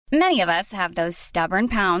Many of us have those stubborn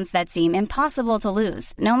pounds that seem impossible to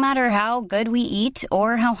lose, no matter how good we eat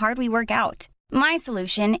or how hard we work out. My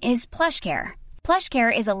solution is PlushCare.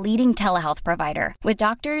 PlushCare is a leading telehealth provider with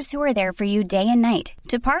doctors who are there for you day and night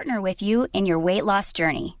to partner with you in your weight loss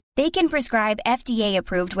journey. They can prescribe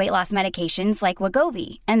FDA-approved weight loss medications like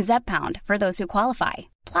Wegovy and Zepbound for those who qualify.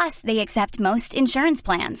 Plus, they accept most insurance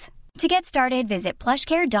plans. To get started, visit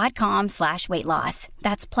plushcare.com/weightloss.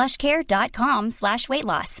 That's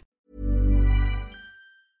plushcare.com/weightloss.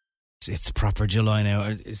 It's proper July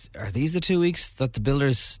now. Are these the 2 weeks that the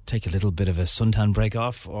builders take a little bit of a suntan break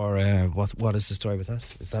off, or what is the story with that?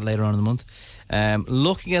 Is that later on in the month?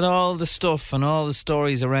 Looking at all the stuff and all the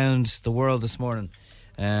stories around the world this morning.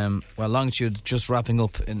 Longitude just wrapping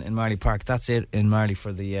up in Marley Park. That's it in Marley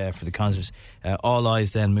for the concerts. All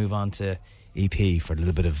eyes then move on to EP for a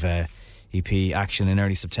little bit of EP action in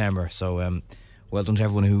early September. So well done to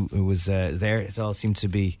everyone who was there. It all seemed to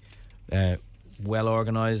be well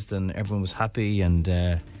organised and everyone was happy, and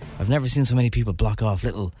I've never seen so many people block off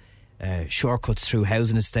little shortcuts through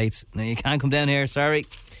housing estates. Now, you can't come down here, sorry.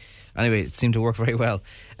 Anyway, it seemed to work very well.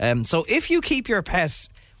 So if you keep your pet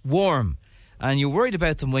warm and you're worried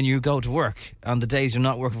about them when you go to work on the days you're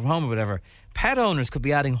not working from home or whatever, pet owners could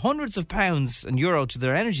be adding hundreds of pounds and euro to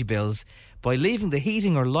their energy bills by leaving the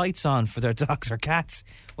heating or lights on for their dogs or cats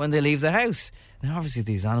when they leave the house. Now, obviously,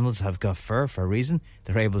 these animals have got fur for a reason.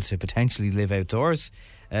 They're able to potentially live outdoors.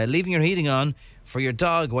 Leaving your heating on for your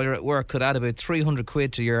dog while you're at work could add about 300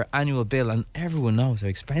 quid to your annual bill, and everyone knows how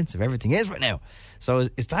expensive everything is right now. So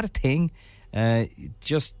is that a thing?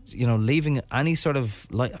 Just, leaving any sort of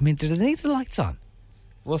light. I mean, do they need the lights on?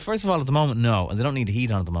 Well, first of all, at the moment, no, and they don't need the heat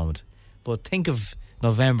on at the moment. But think of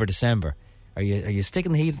November, December. Are you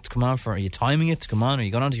sticking the heat to come on for? Are you timing it to come on? Are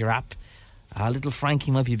you going onto your app? Little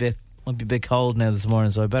Frankie might be a bit cold now this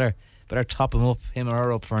morning, so I better top him or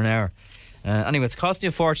her up for an hour. Anyway, it's costing you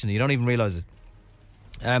a fortune. You don't even realise it.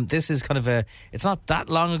 This is kind of it's not that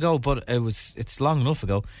long ago, but it's long enough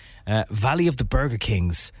ago. Valley of the Burger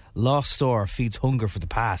Kings lost store feeds hunger for the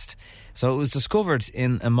past. So it was discovered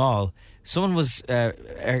in a mall. Someone was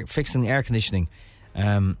fixing the air conditioning,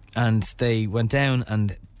 and they went down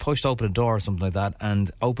and pushed open a door or something like that and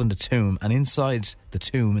opened a tomb, and inside the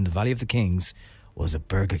tomb in the Valley of the Kings was a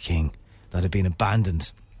Burger King that had been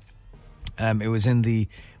abandoned. It was in the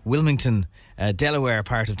Wilmington, Delaware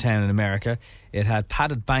part of town in America. It had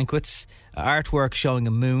padded banquets, artwork showing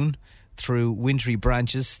a moon through wintry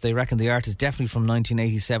branches. They reckon the art is definitely from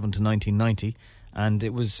 1987 to 1990, and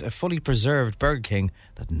it was a fully preserved Burger King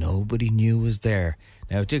that nobody knew was there.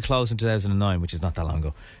 Now, it did close in 2009, which is not that long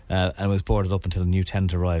ago, and it was boarded up until a new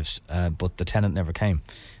tenant arrived, but the tenant never came.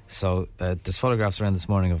 So there's photographs around this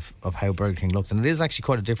morning of how Burger King looked, and it is actually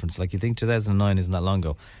quite a difference. Like, you think 2009 isn't that long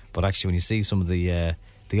ago, but actually when you see some of the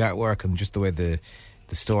artwork and just the way the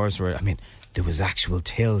stores were, I mean, there was actual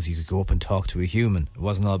tills. You could go up and talk to a human. It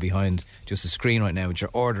wasn't all behind just a screen right now with your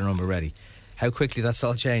order number ready. How quickly that's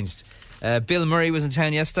all changed. Bill Murray was in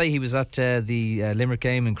town yesterday. He was at the Limerick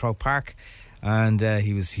game in Croke Park, and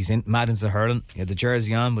he's mad into the hurling. He had the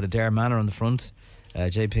jersey on with a Dare Manor on the front.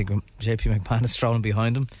 JP McMahon is strolling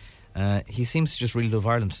behind him. He seems to just really love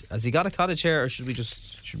Ireland. Has he got a cottage here, or should we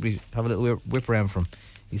have a little whip around for him?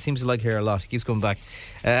 He seems to like here a lot. He keeps coming back.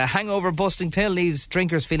 Hangover busting pill leaves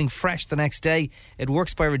drinkers feeling fresh the next day. It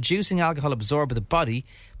works by reducing alcohol absorbed by the body,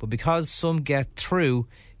 but because some get through,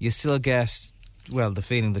 you still get, well, the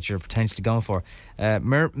feeling that you're potentially going for.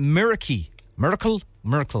 Miracle.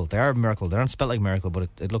 They are miracle. They aren't spelled like miracle, but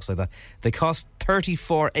it looks like that. They cost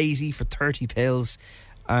 $34.80 for 30 pills,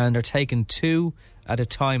 and are taken 2 at a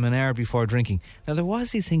time an hour before drinking. Now, there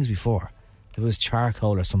was these things before. There was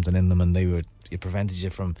charcoal or something in them, and it prevented you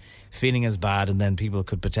from feeling as bad, and then people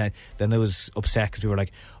could pretend. Then there was upset because people were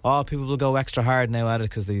like, "Oh, people will go extra hard now at it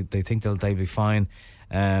because they think they'll be fine."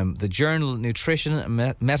 The journal Nutrition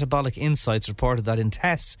and Metabolic Insights reported that in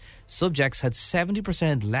tests, subjects had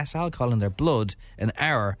 70% less alcohol in their blood an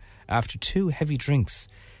hour after 2 heavy drinks,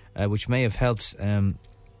 which may have helped,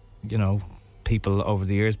 people over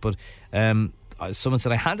the years. But someone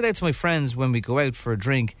said, I hand it out to my friends when we go out for a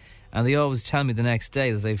drink, and they always tell me the next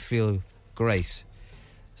day that they feel great.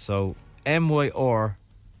 So MYRKL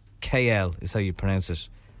is how you pronounce it.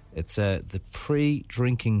 It's the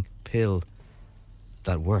pre-drinking pill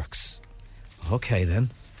that works. Okay then,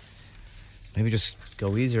 maybe just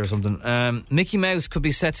go easier or something. Mickey Mouse could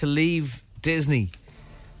be set to leave Disney.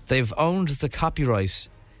 They've owned the copyright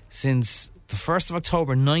since the 1st of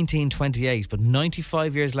October 1928, but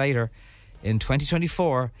 95 years later, in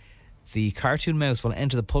 2024, the cartoon mouse will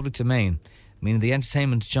enter the public domain, meaning the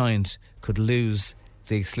entertainment giant could lose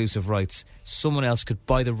the exclusive rights, someone else could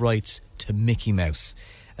buy the rights to Mickey Mouse.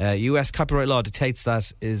 US copyright law dictates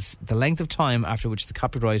that is the length of time after which the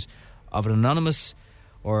copyright of an anonymous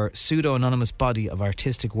or pseudo-anonymous body of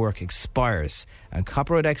artistic work expires. And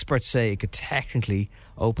copyright experts say it could technically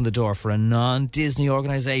open the door for a non-Disney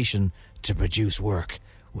organisation to produce work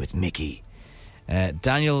with Mickey.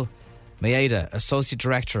 Daniel Maeda, Associate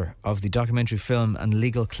Director of the Documentary Film and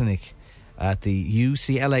Legal Clinic at the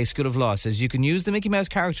UCLA School of Law, says you can use the Mickey Mouse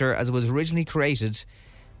character as it was originally created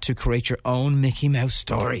to create your own Mickey Mouse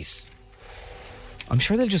stories. I'm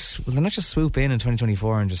sure they'll not just swoop in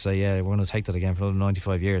 2024 and just say, yeah, we're going to take that again for another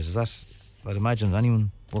 95 years. Is that, I'd imagine anyone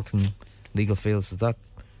working legal fields,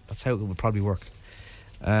 that's how it would probably work.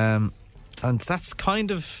 And that's kind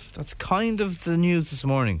of the news this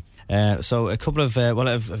morning. So a couple of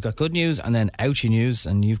I've got good news and then ouchie news,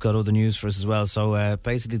 and you've got other news for us as well. So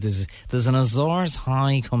basically there's an Azores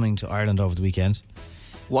High coming to Ireland over the weekend.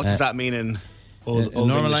 What does that mean in old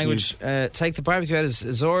normal English language? Take the barbecue out.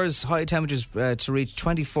 Azores high temperatures to reach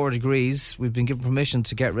 24 degrees. We've been given permission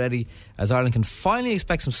to get ready as Ireland can finally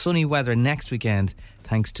expect some sunny weather next weekend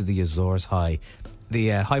thanks to the Azores High. The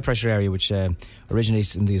high pressure area which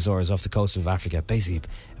originates in the Azores off the coast of Africa. Basically it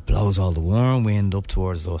blows all the warm wind up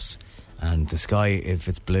towards us, and the sky, if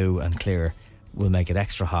it's blue and clear, will make it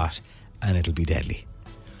extra hot and it'll be deadly.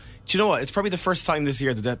 Do you know what? It's probably the first time this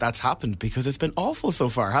year that's happened, because it's been awful so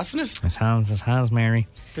far, hasn't it? It has, Mary.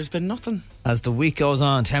 There's been nothing. As the week goes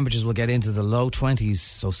on, temperatures will get into the low 20s,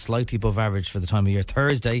 so slightly above average for the time of year.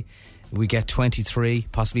 Thursday, we get 23,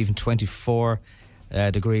 possibly even 24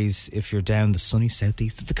 degrees if you're down the sunny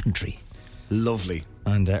southeast of the country. Lovely.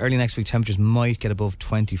 And early next week, temperatures might get above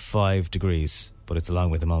 25 degrees, but it's a long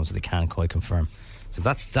way at the moment, so they can't quite confirm. So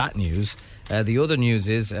that's that news. The other news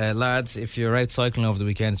is, lads, if you're out cycling over the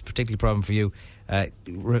weekend, it's a particularly problem for you.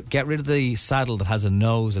 Get rid of the saddle that has a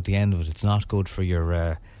nose at the end of it. It's not good for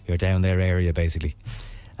your down there area, basically.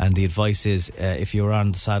 And the advice is, if you're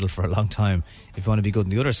on the saddle for a long time, if you want to be good in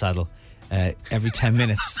the other saddle, every 10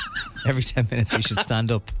 minutes, you should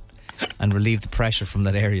stand up and relieve the pressure from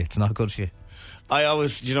that area. It's not good for you. I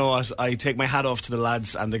always, you know what, I take my hat off to the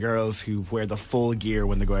lads and the girls who wear the full gear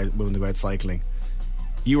when they go out cycling.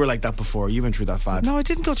 You were like that before. You went through that fad. No, I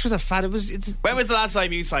didn't go through that fad. When was the last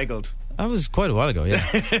time you cycled? That was quite a while ago,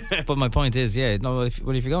 yeah. But my point is, if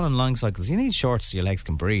you're going on long cycles, you need shorts so your legs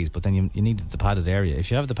can breathe, but then you need the padded area.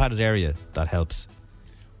 If you have the padded area, that helps.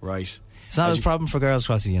 Right. It's not a problem for girls,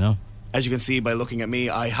 Crossy, you know. As you can see by looking at me,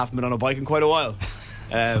 I haven't been on a bike in quite a while.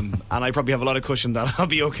 And I probably have a lot of cushion that I'll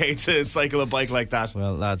be okay to cycle a bike like that.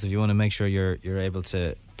 Well, lads, if you want to make sure you're able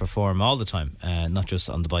to perform all the time, not just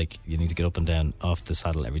on the bike, you need to get up and down off the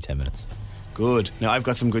saddle every 10 minutes. Good. Now I've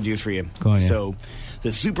got some good news for you. Go on, yeah. So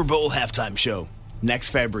the Super Bowl halftime show next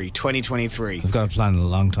February 2023. They've got a plan a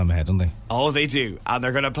long time ahead, don't they? Oh, they do. And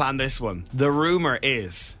they're going to plan this one. The rumour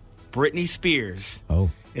is Britney Spears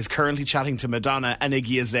is currently chatting to Madonna and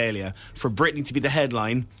Iggy Azalea for Britney to be the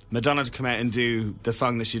headline, Madonna to come out and do the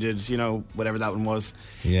song that she did, you know, whatever that one was,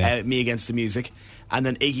 Me Against the Music. And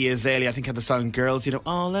then Iggy Azalea, I think, had the song Girls, you know,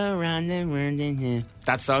 all around the world,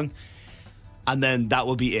 that song. And then that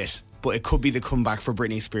will be it. But it could be the comeback for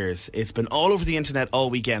Britney Spears. It's been all over the internet all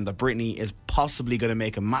weekend that Britney is possibly going to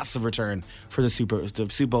make a massive return for the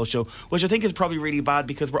Super Bowl show, which I think is probably really bad,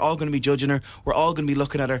 because we're all going to be judging her. We're all going to be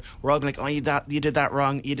looking at her. We're all going to be like, oh, you did that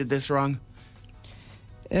wrong. You did this wrong.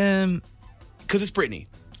 Because it's Britney.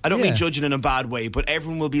 I don't mean judging in a bad way, but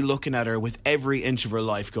everyone will be looking at her with every inch of her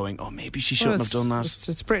life going, oh, maybe she shouldn't have done that.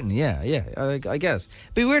 It's Britney, yeah. I get it.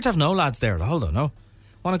 It'd be weird to have no lads there at all, though, no?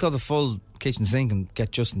 Want to go the full kitchen sink and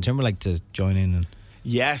get Justin Timberlake to join in? And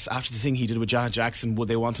yes, after the thing he did with Janet Jackson, would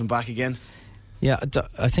they want him back again? Yeah,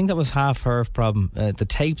 I think that was half her problem. The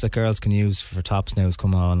tape that girls can use for tops now has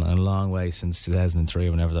come on a long way since 2003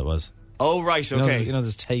 or whenever that was. Oh, right, okay. You know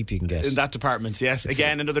there's tape you can get. In that department, yes.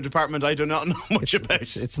 Again, another department I do not know much about.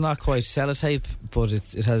 It's not quite sellotape, but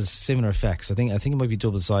it has similar effects. I think it might be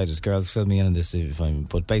double-sided. Girls, fill me in on this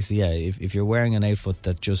but basically, yeah, if you're wearing an outfit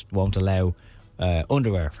that just won't allow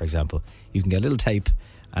underwear, for example, you can get a little tape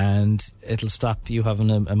and it'll stop you having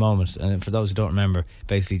a moment. And for those who don't remember,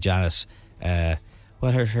 basically Janet,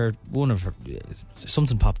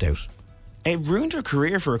 something popped out. It ruined her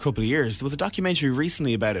career for a couple of years. There was a documentary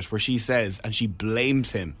recently about it where she says, and she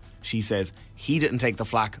blames him, she says, he didn't take the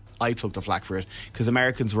flack, I took the flack for it, because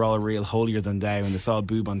Americans were all real holier than thou when they saw a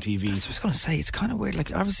boob on TV. That's what I was going to say. It's kind of weird.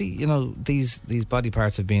 Like, obviously, you know, these body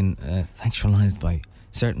parts have been sexualized by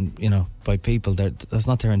certain, you know, by people. That's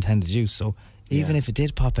not their intended use. So even if it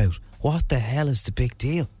did pop out, what the hell is the big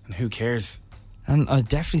deal? And who cares? And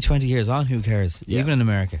definitely 20 years on, who cares? Even in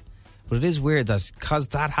America. But it is weird that because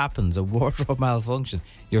that happens, a wardrobe malfunction,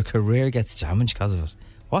 your career gets damaged because of it.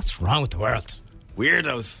 What's wrong with the world?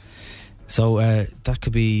 Weirdos. So that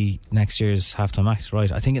could be next year's halftime act,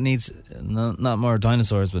 right? I think it needs not more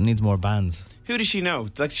dinosaurs, but it needs more bands. Who does she know?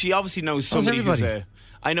 Like, she obviously knows somebody who's a...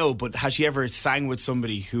 I know, but has she ever sang with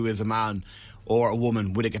somebody who is a man or a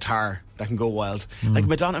woman with a guitar that can go wild? Like,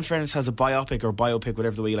 Madonna, in fairness, has a biopic or biopic,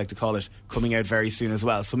 whatever the way you like to call it, coming out very soon as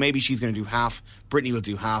well. So maybe she's going to do half, Britney will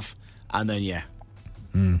do half, and then, yeah.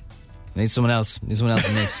 Need someone else in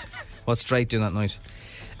the mix. What's Drake doing that night?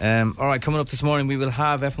 Alright, coming up this morning, we will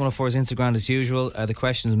have F104's Instagram as usual. The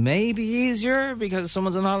questions may be easier because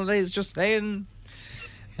someone's on holidays, just saying.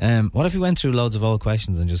 What if we went through loads of old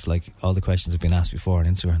questions and just like all the questions have been asked before on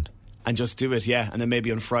Instagram? And just do it, yeah. And then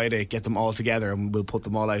maybe on Friday get them all together and we'll put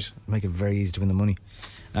them all out. Make it very easy to win the money.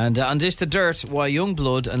 And on Dish the Dirt, why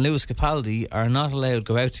Youngblood and Lewis Capaldi are not allowed to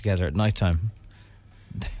go out together at night time.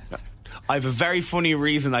 I have a very funny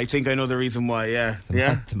reason. I think I know the reason why, yeah.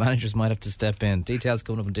 The managers might have to step in. Details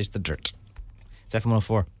coming up on Dish the Dirt. It's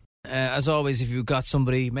F104. As always, if you've got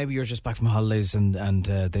somebody, maybe you're just back from holidays and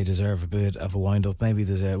they deserve a bit of a wind-up. Maybe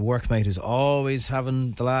there's a workmate who's always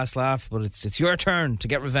having the last laugh, but it's your turn to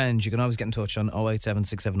get revenge. You can always get in touch on 087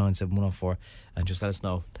 679 7104 and just let us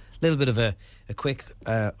know. A little bit of a quick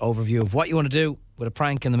overview of what you want to do with a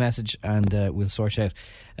prank in the message, and we'll sort you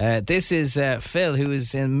out. This is Phil, who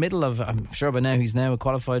is in the middle of, I'm sure by now he's now a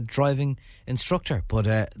qualified driving instructor,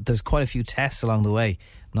 but there's quite a few tests along the way.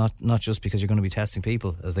 Not just because you're going to be testing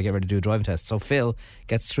people as they get ready to do a driving test. So Phil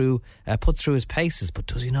gets through, put through his paces, but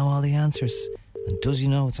does he know all the answers? And does he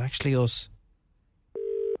know it's actually us?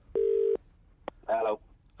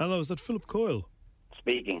 Hello, is that Philip Coyle?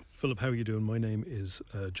 Speaking. Philip, how are you doing? My name is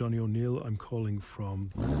Johnny O'Neill. I'm calling from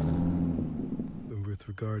with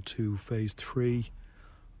regard to phase 3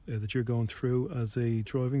 that you're going through as a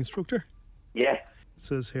driving instructor. Yeah. It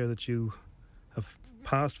says here that you have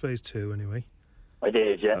passed phase 2 anyway. I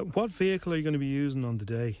did, yeah. What vehicle are you going to be using on the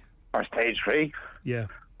day? For stage 3? Yeah.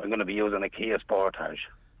 I'm going to be using a Kia Sportage.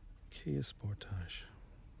 Kia Sportage.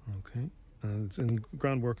 Okay. And it's in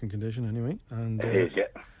grand working condition anyway. And it is,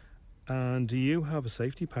 yeah. And do you have a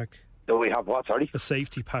safety pack? Do we have what, sorry? A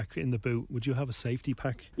safety pack in the boot. Would you have a safety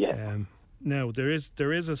pack? Yeah. Now, there is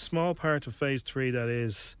a small part of phase 3 that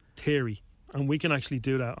is theory. And we can actually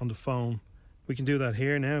do that on the phone. We can do that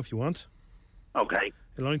here now if you want. Okay.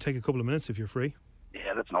 It'll only take a couple of minutes if you're free.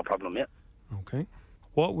 Yeah, that's no problem, yeah. Okay.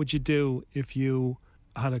 What would you do if you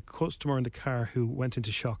had a customer in the car who went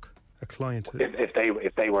into shock? A client.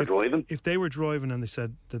 If they were driving? If they were driving and they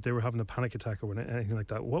said that they were having a panic attack or anything like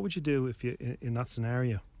that, what would you do if you in that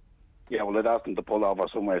scenario? Yeah, well, I'd ask them to pull over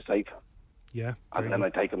somewhere safe. Yeah. And then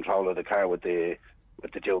I'd take control of the car with the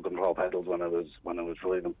dual control pedals when I was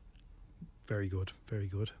driving. Very good, very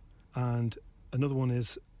good. And another one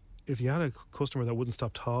is, if you had a customer that wouldn't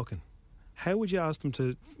stop talking, how would you ask them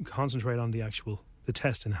to concentrate on the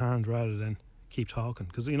test in hand rather than keep talking?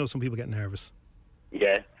 Because, you know, some people get nervous.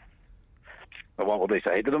 Yeah. But what would I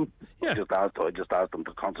say to them? Yeah. I just asked them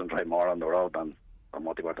to concentrate more on the road than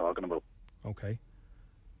what they were talking about. Okay.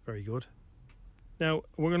 Very good. Now,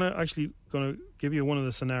 we're going to give you one of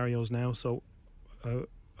the scenarios now. So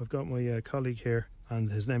I've got my colleague here, and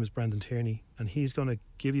his name is Brendan Tierney, and he's going to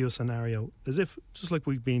give you a scenario as if, just like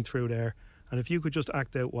we've been through there, and if you could just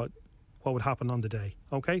act out what would happen on the day.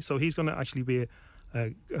 Okay? So he's going to actually be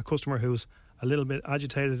a customer who's a little bit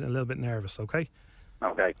agitated and a little bit nervous, okay?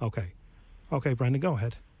 Okay. Okay, Brendan, go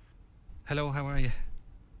ahead. Hello, how are you?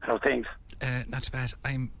 How's things? Not too bad.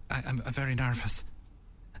 I'm very nervous.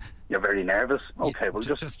 You're very nervous? Okay, well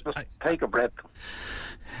just take a breath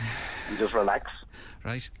and just relax.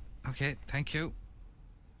 Right. Okay, thank you.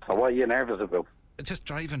 So what are you nervous about? Just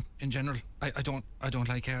driving in general. I don't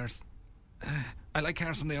like cars. I like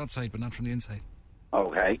cars from the outside, but not from the inside.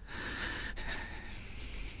 Okay.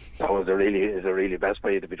 So is it really best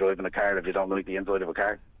for you to be driving a car if you don't like the inside of a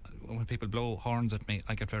car? When people blow horns at me,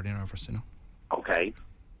 I get very nervous, you know. Okay.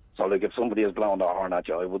 So, like, if somebody is blowing the horn at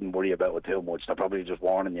you, I wouldn't worry about it too much. They're probably just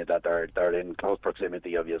warning you that they're in close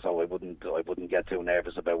proximity of you, so I wouldn't get too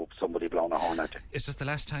nervous about somebody blowing a horn at you. It's just the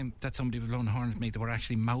last time that somebody was blowing a horn at me, they were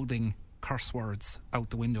actually mouthing curse words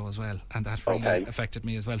out the window as well, and that really affected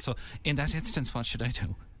me as well. So, in that instance, what should I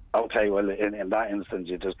do? Okay, well, in that instance,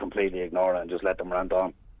 you just completely ignore it and just let them rant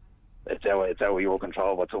on. It's out of your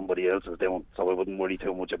control what somebody else is doing, so I wouldn't worry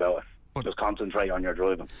too much about it. But just concentrate on your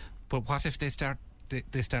driving. But what if they start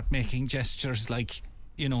making gestures like,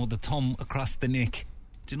 you know, the thumb across the neck?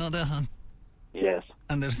 Do you know that, hon? Yes.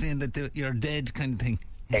 And they're saying that you're dead kind of thing.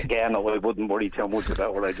 Again, I wouldn't worry too much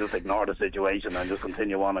about it. I just ignore the situation and just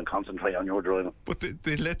continue on and concentrate on your driving. But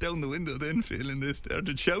they let down the window then, Phil, and they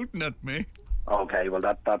started shouting at me. Okay, well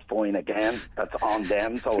that's fine again. That's on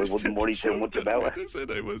them, so I wouldn't worry too much about it. They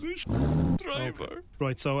said I was a driver. Okay.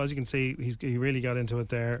 Right, so as you can see, he really got into it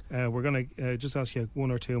there. We're going to just ask you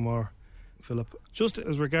one or two more, Philip. Just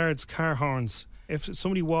as regards car horns, if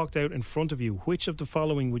somebody walked out in front of you, which of the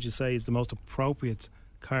following would you say is the most appropriate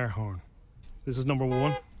car horn? This is number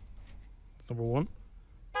one. Number one.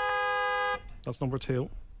 That's number two.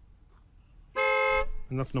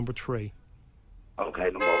 And that's number three.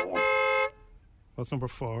 Okay, number one. That's number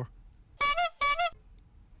four.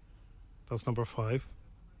 That's number five.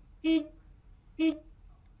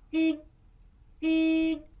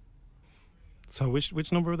 So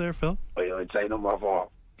which number there, Phil? I'd say number four.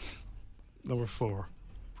 Number four.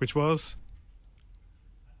 Which was?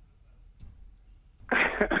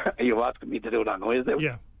 Are you asking me to do that noise now?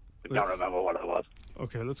 Yeah. I can't remember what it was.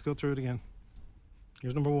 Okay, let's go through it again.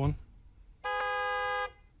 Here's number one.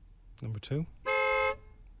 Number two.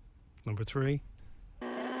 Number three.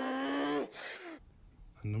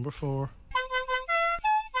 And number four.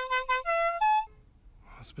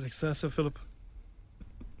 That's a bit excessive, Philip.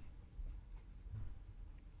 Do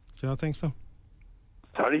you not think so?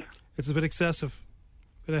 Sorry? It's a bit excessive.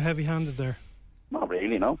 Bit of heavy-handed there. Not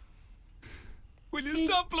really, no. Will you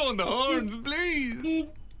stop blowing the horns, please? The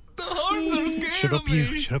horns are scaring Shut up,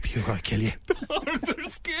 me. Shut up, you, or I'll kill you. The horns are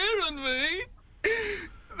scaring me.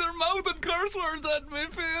 They're mouthing curse words at me,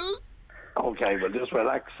 Phil. Okay, well, just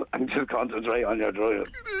relax and just concentrate on your driving.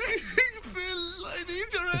 Phil, I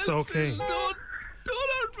need your help. It's okay. Phil.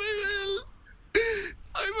 Don't hurt me, Phil.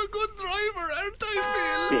 I'm a good driver, aren't I,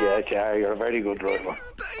 Phil? Yeah, you're a very good driver.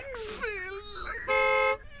 Thanks,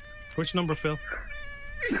 Phil. Which number, Phil?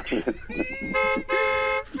 Phil, he's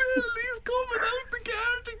coming out the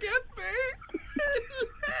car to get me.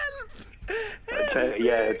 Help.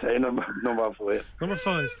 I'd say number five. Number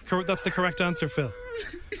five. That's the correct answer, Phil.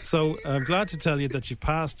 So I'm glad to tell you that you've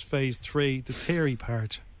passed phase 3, the theory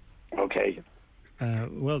part. Okay.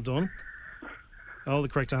 Well done. All the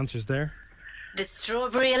correct answers there. The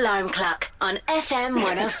Strawberry Alarm Clock on FM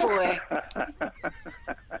 104.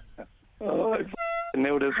 Oh, I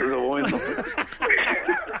knew this was a wind-up.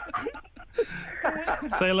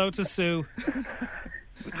 Say hello to Sue.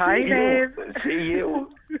 Hi, Dave. See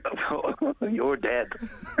you. You're dead.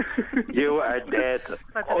 You are dead.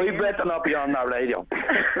 I better not be on that radio.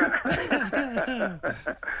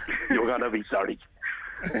 You're going to be sorry.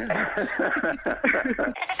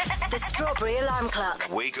 The Strawberry Alarm Clock.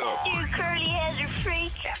 Wake up. You curly-headed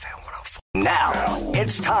freak. FM 104. Now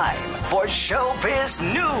it's time for Showbiz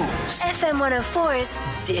News. FM 104's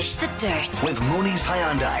Dish the Dirt. With Mooney's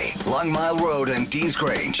Hyundai, Long Mile Road and Dean's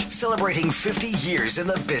Grange. Celebrating 50 years in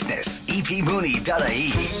the business.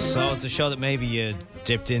 epmooney.ie. So it's a show that maybe you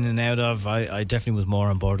dipped in and out of. I definitely was more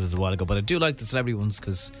on board with it a while ago, but I do like the celebrity ones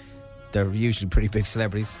because they're usually pretty big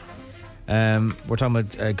celebrities. We're talking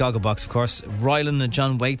about Gogglebox, of course. Rylan and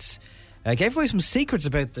John Waits gave away some secrets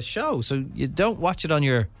about the show, so you don't watch it on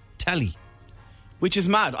your telly. Which is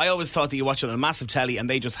mad. I always thought that you watch it on a massive telly and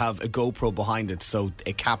they just have a GoPro behind it so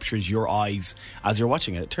it captures your eyes as you're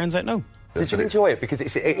watching it. It turns out no. Did you enjoy it? Because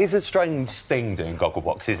it is a strange thing doing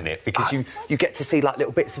Gogglebox, isn't it? Because you get to see like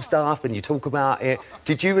little bits of stuff and you talk about it.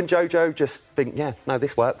 Did you and Jojo just think, yeah, no,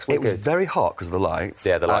 this works, we're good? It was very hot because of the lights.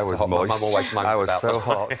 Yeah, the lights I was are hot. moist. My mum always moans I was about so the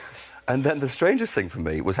hot. lights. And then the strangest thing for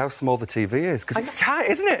me was how small the TV is, because it's tight,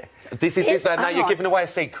 isn't it? This is now you're giving away a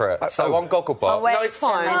secret. So on Gogglebox... Oh, wait no, it's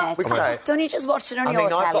fine. We can say it. Don't you just watch it on I your mean,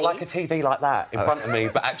 telly? I've got like a TV like that in front of me,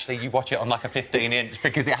 but actually you watch it on like a 15-inch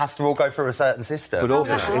because it has to all go through a certain system. But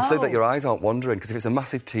also, it's so that your eyes aren't wandering, because if it's a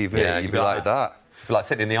massive TV, you'd be like that. You'd be like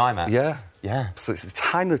sitting in the IMAX. Yeah. Yeah. So it's a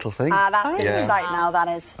tiny little thing. That's insight now, that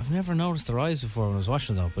is. I've never noticed their eyes before when I was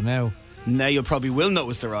watching though, but now you probably will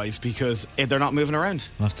notice their eyes because they're not moving around.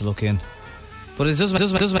 I'll have to look in. But it doesn't. What is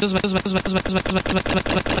this? This is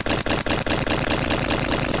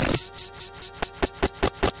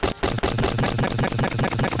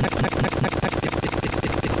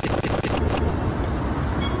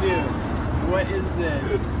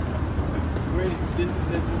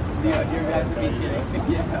you're going to be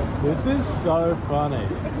kidding. Yeah. This is so funny.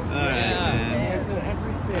 Yeah. It's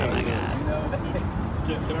everything. Oh my god.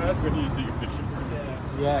 Can I ask when you take a picture?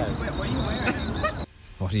 Yes. What are you wearing?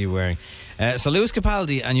 What are you wearing? So Lewis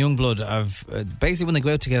Capaldi and Youngblood have basically, when they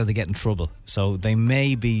go out together, they get in trouble. So they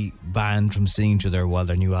may be banned from seeing each other while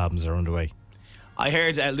their new albums are underway. I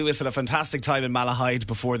heard Lewis had a fantastic time in Malahide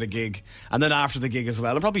before the gig, and then after the gig as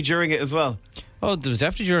well, and probably during it as well. Oh, there was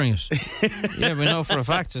definitely during it. Yeah, we know for a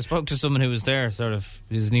fact. I spoke to someone who was there, sort of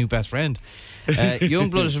his new best friend.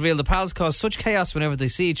 Youngblood has revealed the pals cause such chaos whenever they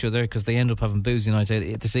see each other because they end up having boozy nights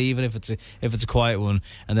to see, even if it's a quiet one,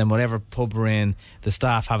 and then whatever pub we're in, the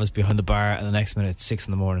staff have us behind the bar, and the next minute it's 6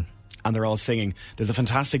 a.m. And they're all singing. There's a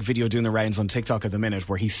fantastic video doing the rounds on TikTok at the minute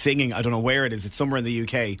where he's singing. I don't know where it is. It's somewhere in the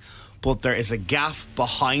UK, but there is a gaff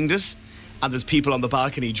behind it. And there's people on the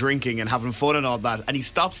balcony drinking and having fun and all that. And he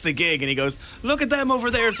stops the gig and he goes, look at them over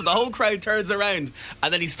there. So the whole crowd turns around.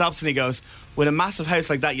 And then he stops and he goes, with a massive house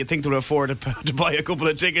like that, you'd think they would afford to buy a couple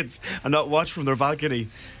of tickets and not watch from their balcony.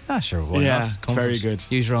 Ah, sure, why not? It's very good.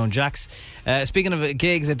 Use your own jacks. Speaking of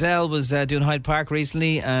gigs, Adele was doing Hyde Park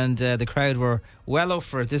recently, and the crowd were well up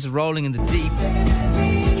for it. This is Rolling in the Deep.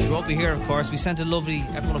 She won't be here, of course. We sent a lovely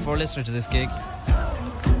F104 listener to this gig.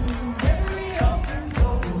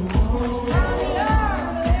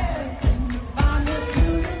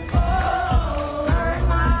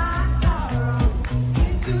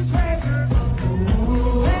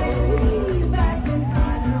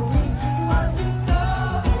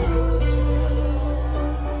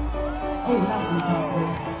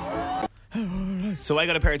 So I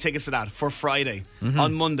got a pair of tickets to that for Friday.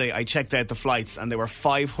 On Monday I checked out the flights and they were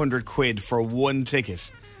 500 quid for one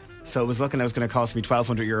ticket. So it was looking like it was going to cost me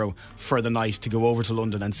 €1,200 for the night to go over to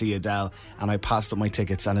London and see Adele, and I passed up my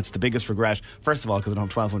tickets, and it's the biggest regret. First of all, because I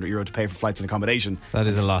don't have €1,200 to pay for flights and accommodation. That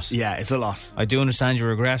is a lot. Yeah, it's a lot. I do understand your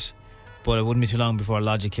regret, but it wouldn't be too long before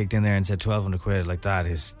Logic kicked in there and said 1,200 quid. Like,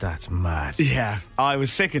 that's mad. Yeah, I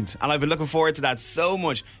was sickened, and I've been looking forward to that so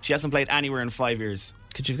much. She hasn't played anywhere in 5 years.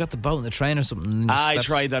 Could you have got the boat and the train or something? I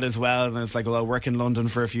tried that as well, and it's like, well, I'll work in London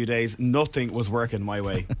for a few days. Nothing was working my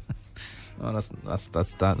way. Oh, that's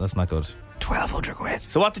not good. 1,200 quid.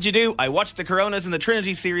 So what did you do? I watched the Coronas in the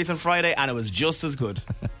Trinity series on Friday, and it was just as good.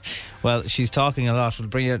 Well, she's talking a lot. We'll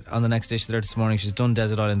bring it on the next dish there this morning. She's done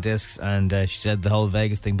Desert Island Discs, and she said the whole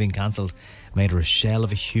Vegas thing being cancelled made her a shell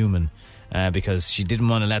of a human. Because she didn't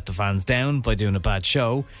want to let the fans down by doing a bad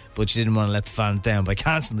show, but she didn't want to let the fans down by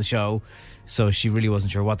cancelling the show. So she really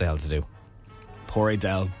wasn't sure what the hell to do. Poor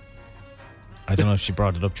Adele. I don't know if she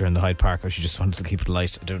brought it up during the Hyde Park or she just wanted to keep it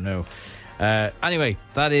light. I don't know. Anyway,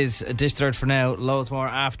 that is a Dish Third for now. Loads more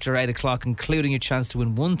after 8 o'clock, including your chance to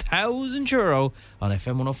win €1,000 on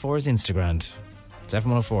FM 104's Instagram. It's FM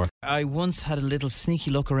 104. I once had a little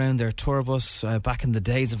sneaky look around their tour bus back in the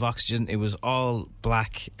days of Oxygen. It was all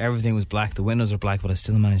black. Everything was black. The windows were black, but I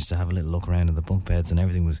still managed to have a little look around in the bunk beds, and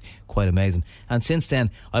everything was quite amazing. And since then,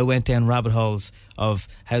 I went down rabbit holes of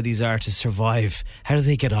how these artists survive. How do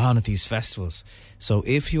they get on at these festivals? So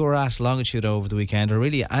if you were at Longitude over the weekend, or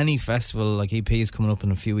really any festival, like EP is coming up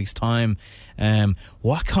in a few weeks' time,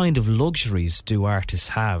 what kind of luxuries do artists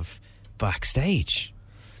have backstage?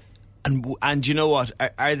 And you know what?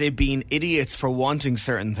 Are they being idiots for wanting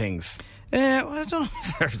certain things? Well, I don't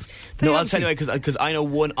know. No, I'll tell you why, because I know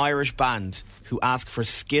one Irish band who ask for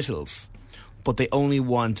Skittles, but they only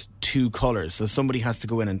want 2 colours. So somebody has to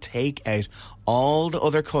go in and take out all the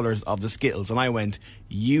other colours of the Skittles. And I went,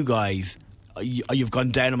 you guys, you've gone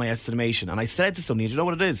down in my estimation. And I said to somebody, do you know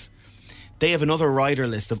what it is? They have another rider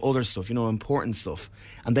list of other stuff, important stuff.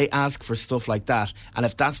 And they ask for stuff like that. And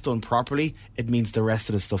if that's done properly, it means the rest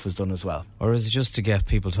of the stuff is done as well. Or is it just to get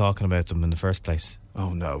people talking about them in the first place? Oh,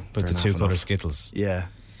 no. But the 2 colour Skittles. Yeah.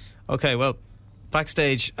 Okay, well,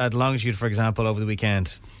 backstage at Longitude, for example, over the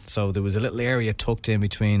weekend. So there was a little area tucked in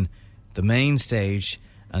between the main stage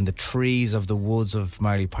and the trees of the woods of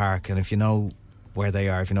Marley Park. And if you know where they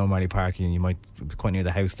are, if you know Marley Park, you might be quite near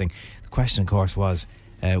the house thing. The question, of course, was...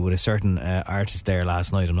 with a certain artist there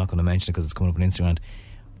last night, I'm not going to mention it because it's coming up on Instagram,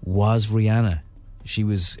 was Rihanna. She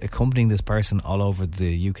was accompanying this person all over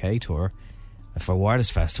the UK tour for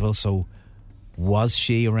Wardas Festival. So was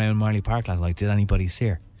she around Marley Park last night? Did anybody see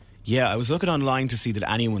her? Yeah, I was looking online to see did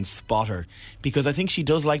anyone spot her, because I think she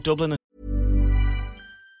does like Dublin.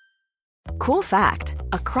 Cool fact,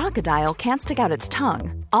 a crocodile can't stick out its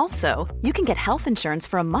tongue. Also, you can get health insurance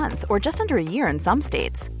for a month or just under a year in some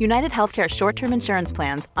states. United Healthcare short-term insurance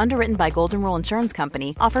plans, underwritten by Golden Rule Insurance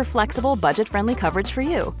Company, offer flexible, budget-friendly coverage for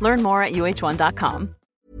you. Learn more at UH1.com.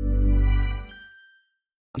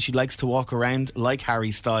 She likes to walk around like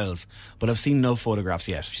Harry Styles, but I've seen no photographs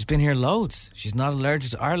yet. She's been here loads. She's not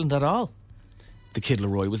allergic to Ireland at all. The Kid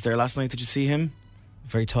Leroy was there last night. Did you see him?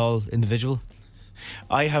 Very tall individual.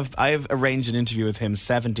 I have arranged an interview with him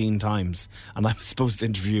 17 times, and I was supposed to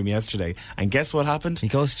interview him yesterday, and guess what happened? He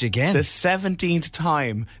ghosted you again. The 17th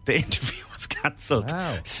time the interview was cancelled.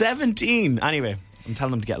 Wow. 17! Anyway, I'm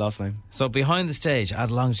telling them to get lost now. So behind the stage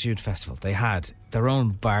at Longitude Festival, they had their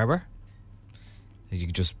own barber. You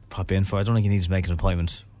could just pop in for. I don't think you need to make an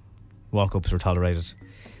appointment. walk-ups were tolerated.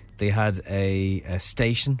 They had a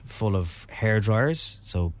station full of hair dryers,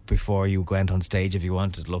 so before you went on stage, if you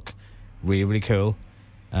wanted to look really, really cool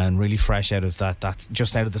and really fresh out of that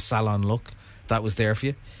just out of the salon look, that was there for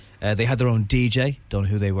you. They had their own DJ, don't know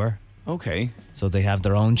who they were. Okay. So they have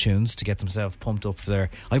their own tunes to get themselves pumped up for their...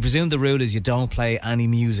 I presume the rule is you don't play any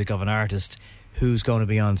music of an artist who's going to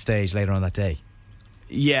be on stage later on that day.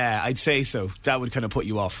 Yeah, I'd say so. That would kind of put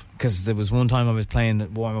you off. Because there was one time I was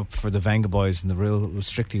playing warm-up for the Venga Boys, and the rule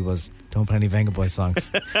strictly was don't play any Venga Boys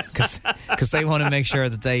songs. Because they want to make sure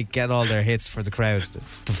that they get all their hits for the crowd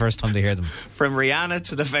the first time they hear them. From Rihanna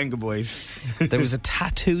to the Venga Boys. There was a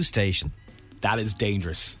tattoo station. That is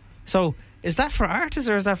dangerous. So, is that for artists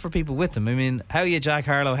or is that for people with them? I mean, how are you, Jack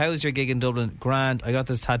Harlow? How was your gig in Dublin? Grand. I got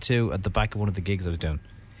this tattoo at the back of one of the gigs I was doing.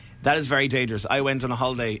 That is very dangerous. I went on a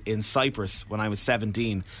holiday in Cyprus when I was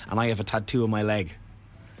 17 and I have a tattoo on my leg.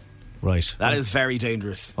 Right. That is very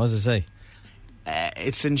dangerous. What does it say?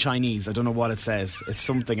 It's in Chinese. I don't know what it says. It's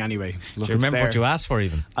something anyway. Look, do you remember what you asked for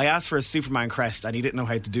even? I asked for a Superman crest and he didn't know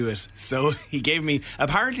how to do it. So he gave me...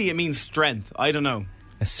 Apparently it means strength. I don't know.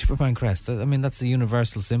 A Superman crest? I mean, that's the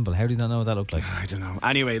universal symbol. How do you not know what that looked like? I don't know.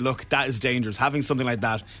 Anyway, look, that is dangerous. Having something like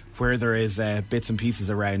that where there is bits and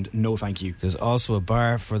pieces around, no thank you. There's also a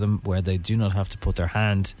bar for them where they do not have to put their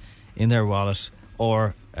hand in their wallet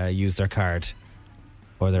or use their card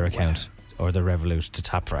or their account or their Revolut to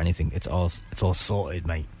tap for anything. It's all sorted,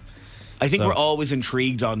 mate. I think we're always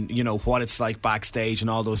intrigued on, you know, what it's like backstage and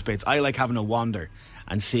all those bits. I like having a wander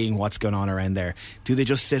and seeing what's going on around there. Do they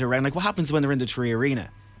just sit around? Like, what happens when they're in the Tree Arena?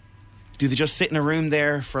 Do they just sit in a room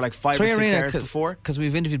there for like 5 or 6 hours before? Because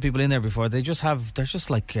we've interviewed people in there before. They're just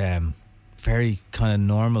like very kind of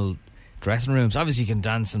normal dressing rooms. Obviously you can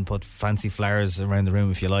dance and put fancy flowers around the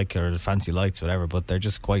room if you like, or fancy lights, whatever, but they're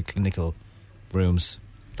just quite clinical rooms.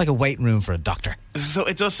 Like a waiting room for a doctor. So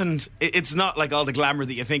it's not like all the glamour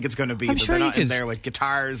that you think it's going to be. I'm sure they're not in there with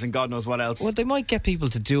guitars and God knows what else. Well, they might get people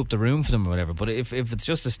to do up the room for them or whatever, but if it's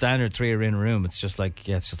just a standard 3 arena room, it's just like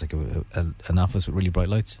an office with really bright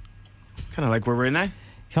lights. Kind of like where we're in now.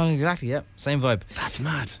 Exactly, yeah. Same vibe. That's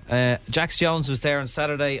mad. Jax Jones was there on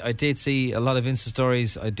Saturday. I did see a lot of Insta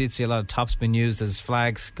stories. I did see a lot of tops being used as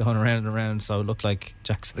flags going around and around, so it looked like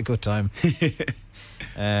Jax had a good time.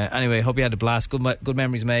 Anyway, hope you had a blast. Good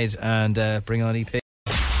memories made, and bring on EP.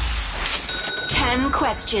 10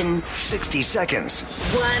 questions. 60 seconds.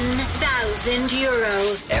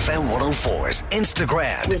 €1,000. FM 104's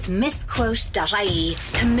Instagram. With misquote.ie.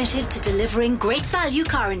 Committed to delivering great value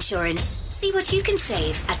car insurance. See what you can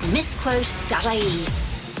save at misquote.ie.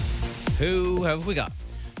 Who have we got?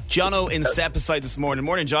 Jono in Stepaside this morning.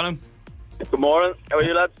 Morning, Jono. Good morning. How are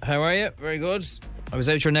you, lads? How are you? Very good. I was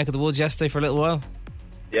out your neck of the woods yesterday for a little while.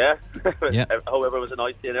 Yeah. Yeah. However, it was a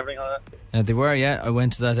nice day and everything like that. They were, yeah. I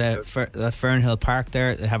went to that Fernhill Park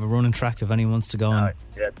there. They have a running track if anyone wants to go and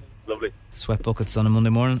yeah, lovely. Sweat buckets on a Monday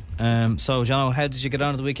morning. So, Jono, how did you get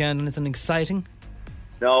on at the weekend? Anything exciting?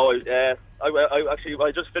 No, I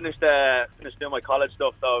just finished doing my college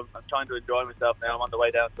stuff, so I'm trying to enjoy myself now. I'm on the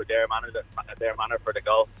way down to Dare Manor for the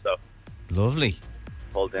golf. So lovely.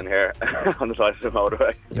 Pulled in here on the side of the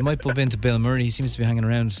motorway. You might bump into Bill Murray. He seems to be hanging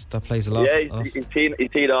around that place a lot. Yeah, he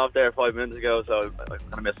teed off there 5 minutes ago, so I kind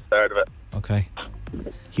of missed the start of it. Okay.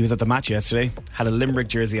 He was at the match yesterday. Had a Limerick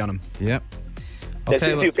jersey on him. Yeah. Okay, I've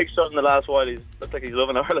seen a few pictures in the last while. He looks like he's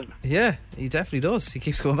loving Ireland. Yeah, he definitely does. He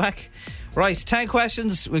keeps going back. Right, 10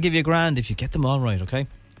 questions. We'll give you $1,000 if you get them all right, okay?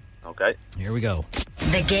 Okay. Here we go.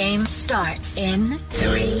 The game starts in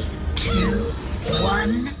 3, 2,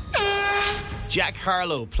 1. Jack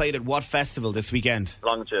Harlow played at what festival this weekend?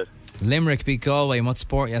 Longitude. Limerick beat Galway in what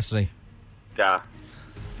sport yesterday? Ga.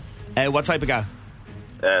 What type of ga?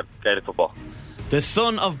 Gaelic football. The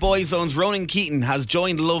son of Boyzone's Ronan Keaton has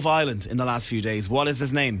joined Love Island in the last few days. What is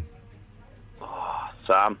his name?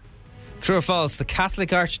 Sam. True or false? The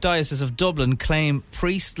Catholic Archdiocese of Dublin claim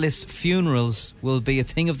priestless funerals will be a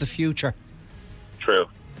thing of the future. True.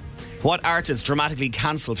 What artist dramatically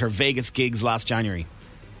cancelled her Vegas gigs last January?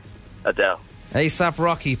 Adele. A$AP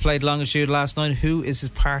Rocky played Longitude last night. Who is his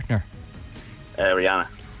partner? Rihanna.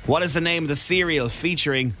 What is the name of the cereal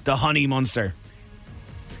featuring the Honey Monster?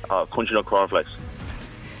 Country Nut Cornflakes.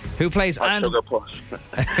 Who plays Sugar Push?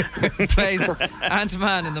 Who plays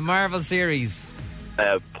Ant-Man in the Marvel series?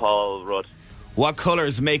 Paul Rudd. What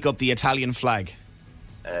colours make up the Italian flag?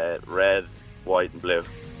 Red, white and blue.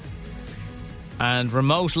 And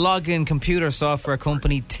remote login computer software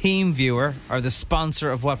company TeamViewer are the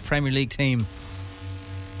sponsor of what Premier League team?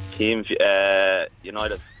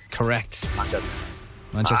 United. Correct.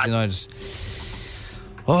 Manchester United.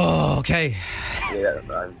 Oh, okay. Yeah,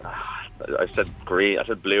 I said green. I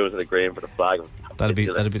said blue instead of green for the flag. That'd be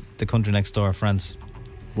the country next door, France.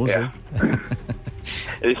 Yeah.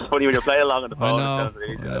 It's funny when you're playing along on the phone.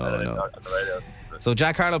 I know. So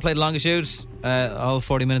Jack Harlow played the longest shoot, all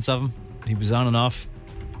 40 minutes of him. He was on and off.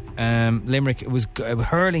 Limerick, it was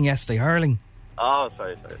hurling yesterday. Hurling. Oh,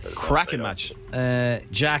 sorry. Cracking match.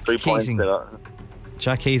 Jack Keating.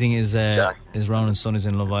 Jack Keating is Ronan's son, is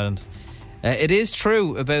in Love Island. It is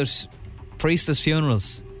true about priestess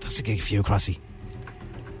funerals. That's a gig for you, Crossy.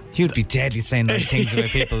 You'd be deadly saying those things about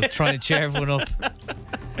people, trying to cheer everyone up.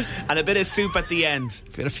 And a bit of soup at the end.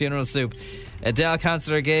 Bit of funeral soup. Adele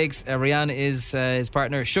cancelled her gigs. Rihanna is his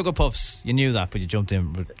partner. Sugar Puffs, you knew that, but you jumped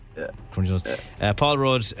in. Paul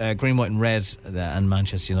Rudd, Green, White and Red, and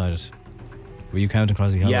Manchester United. Were you counting,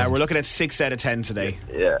 Crosby? Yeah, we're looking at 6 out of 10 today.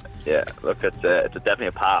 Yeah. Look, it's definitely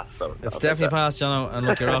a pass. So it's definitely a pass, Jono. And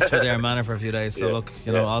look, you're off to Adair Manor for a few days. So look,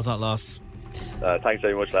 all's not lost. Thanks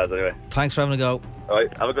very much, lads. Anyway, thanks for having a go. All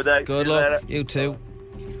right, have a good day. Good luck. You too.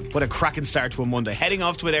 What a cracking start to a Monday. Heading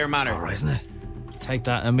off to Adair Manor. It's all right, isn't it? Take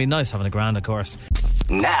that. It'd be nice having a grand, of course.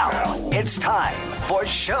 Now it's time for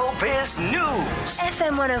Showbiz News.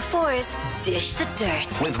 FM 104's Dish the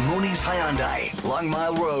Dirt. With Mooney's Hyundai, Long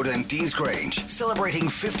Mile Road and Dean's Grange. Celebrating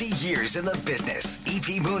 50 years in the business.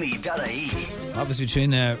 epmooney.ie. Obviously,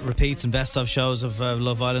 between repeats and best of shows of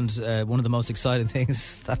Love Island, one of the most exciting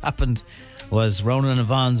things that happened was Ronan and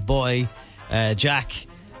Yvonne's boy, Jack,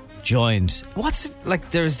 joined.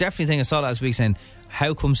 There's definitely a thing I saw last week saying,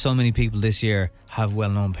 how come so many people this year have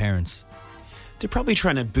well-known parents? They're probably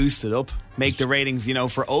trying to boost it up, make the ratings,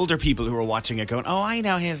 for older people who are watching it going, oh, I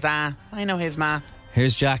know his dad, I know his ma.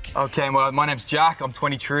 Here's Jack. Okay, well, my name's Jack, I'm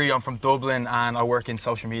 23, I'm from Dublin, and I work in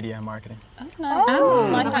social media and marketing. Nice.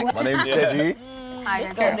 Nice. My name's Deji.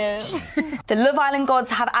 The Love Island gods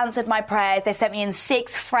have answered my prayers. They've sent me in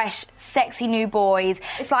 6 fresh, sexy new boys.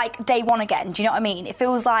 It's like day one again, do you know what I mean? It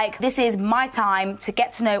feels like this is my time to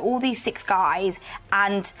get to know all these 6 guys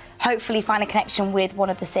and hopefully find a connection with one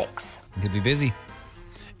of the 6. You could be busy.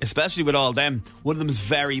 Especially with all them. One of them is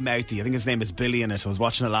very mouthy. I think his name is Billy in it. I was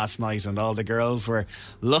watching it last night and all the girls were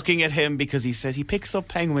looking at him because he says he picks up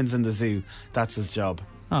penguins in the zoo. That's his job.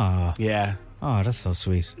 Ah. Yeah. Oh, that's so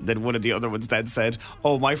sweet. Then one of the other ones then said,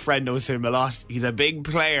 oh, my friend knows him a lot. He's a big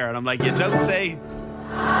player. And I'm like, you don't say.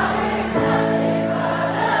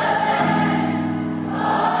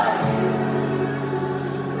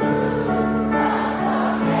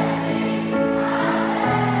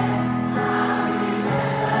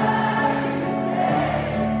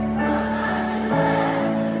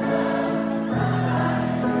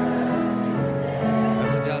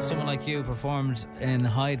 Someone like you performed in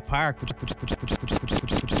Hyde Park.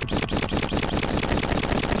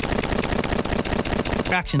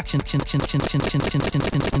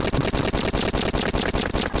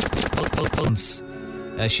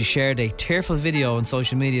 She shared a tearful video on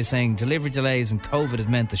social media saying delivery delays and COVID had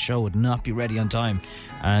meant the show would not be ready on time.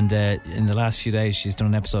 And in the last few days, she's done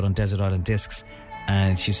an episode on Desert Island Discs.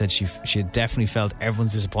 And she said she had definitely felt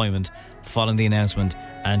everyone's disappointment following the announcement,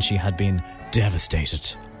 and she had been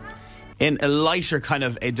devastated. In a lighter kind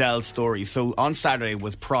of Adele story, so on Saturday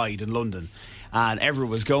was Pride in London and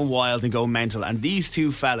everyone was going wild and going mental, and these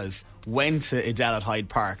 2 fellas went to Adele at Hyde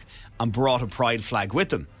Park and brought a Pride flag with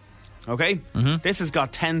them. Okay? Mm-hmm. This has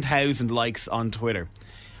got 10,000 likes on Twitter.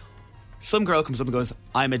 Some girl comes up and goes,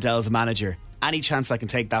 I'm Adele's manager. Any chance I can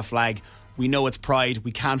take that flag? We know it's Pride.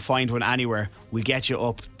 We can't find one anywhere. We'll get you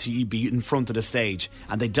up to be in front of the stage.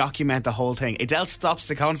 And they document the whole thing. Adele stops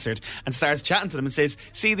the concert and starts chatting to them and says,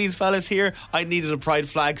 see these fellas here? I needed a Pride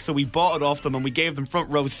flag, so we bought it off them and we gave them front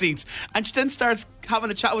row seats. And she then starts having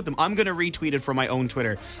a chat with them. I'm going to retweet it from my own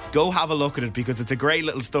Twitter. Go have a look at it because it's a great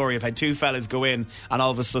little story of how 2 fellas go in and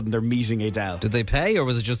all of a sudden they're meeting Adele. Did they pay or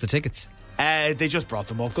was it just the tickets? They just brought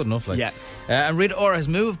them up. It's good enough, like. Yeah. And Rita Ora has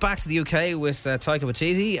moved back to the UK with Taika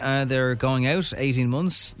Waititi. They're going out 18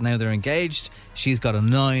 months. Now they're engaged. She's got a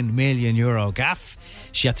 €9 million gaff.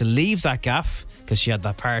 She had to leave that gaff because she had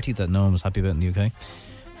that party that no one was happy about in the UK.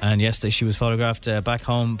 And yesterday she was photographed back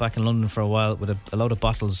home, back in London for a while with a load of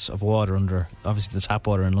bottles of water under. Obviously the tap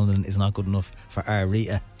water in London is not good enough for our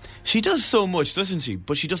Rita. She does so much, doesn't she?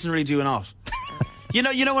 But she doesn't really do enough. You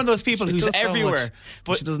know one of those people who's everywhere, so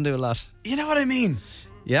but she doesn't do a lot. You know what I mean?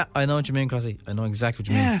 Yeah, I know what you mean, Crossy. I know exactly what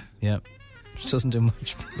you mean. Yeah. She doesn't do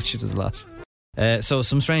much, but she does a lot. So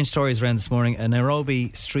some strange stories around this morning. A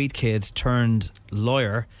Nairobi street kid turned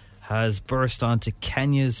lawyer has burst onto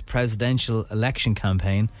Kenya's presidential election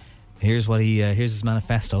campaign. Here's his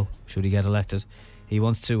manifesto, should he get elected. He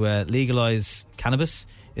wants to legalise cannabis,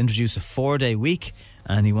 introduce a 4-day week,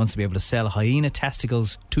 and he wants to be able to sell hyena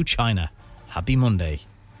testicles to China. Happy Monday.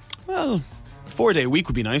 Well, 4-day week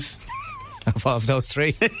would be nice. Of those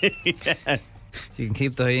 3. Yeah. You can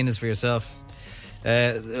keep the hyenas for yourself.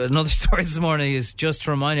 Another story this morning is just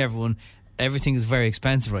to remind everyone, everything is very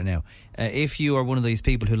expensive right now. If you are one of these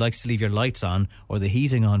people who likes to leave your lights on or the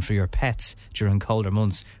heating on for your pets during colder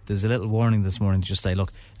months, there's a little warning this morning to just say,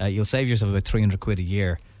 look, you'll save yourself about 300 quid a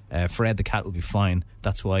year. Fred the cat will be fine.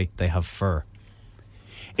 That's why they have fur.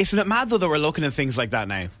 Isn't it mad though that we're looking at things like that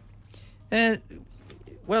now?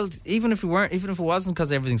 Well, even if it wasn't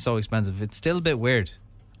because everything's so expensive, it's still a bit weird.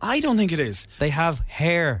 I don't think it is. They have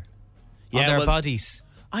hair on their bodies.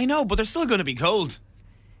 I know, but they're still going to be cold.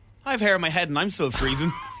 I have hair on my head and I'm still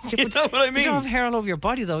freezing. You know what I mean? You don't have hair all over your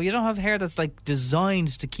body though. You don't have hair that's like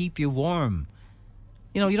designed to keep you warm.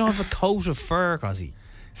 You know, you don't have a coat of fur, Cosy.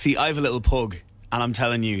 See, I have a little pug, and I'm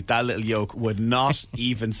telling you, that little yoke would not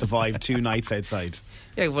even survive 2 nights outside.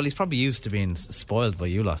 Yeah, well, he's probably used to being spoiled by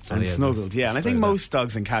you lots. And snuggled, yeah. And I think most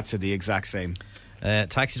dogs and cats are the exact same.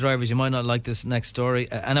 Taxi drivers, you might not like this next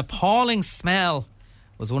story. An appalling smell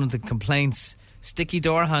was one of the complaints. Sticky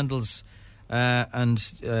door handles and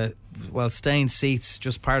stained seats,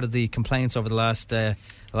 just part of the complaints over the last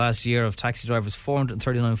year of taxi drivers.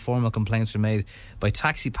 439 formal complaints were made by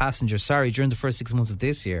taxi passengers, during the first 6 months of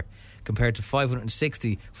this year, compared to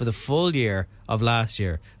 560 for the full year of last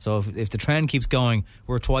year. So if the trend keeps going,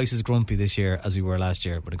 we're twice as grumpy this year as we were last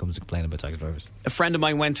year when it comes to complaining about taxi drivers. A friend of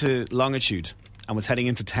mine went to Longitude and was heading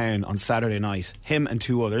into town on Saturday night. Him and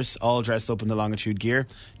 2 others, all dressed up in the Longitude gear,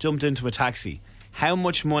 jumped into a taxi. How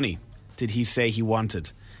much money did he say he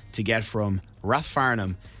wanted to get from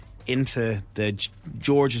Rathfarnham into the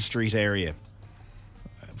Georgia Street area?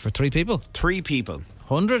 For 3 people? 3 people.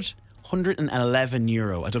 100?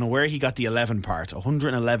 €111. I don't know where he got the 11 part.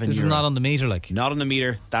 €111. This is not on the meter, like? Not on the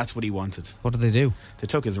meter. That's what he wanted. What did they do? They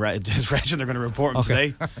took his reg and they're going to report him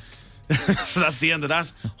today. So that's the end of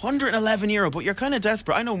that. €111. But you're kind of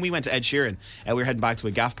desperate. I know when we went to Ed Sheeran, we were heading back to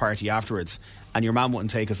a gaff party afterwards, and your man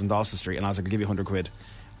wouldn't take us on Dawson Street, and I was like, I'll give you 100 quid.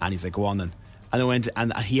 And he's like, go on then. And I went,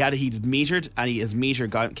 and he'd metered, and his meter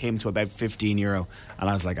came to about €15. And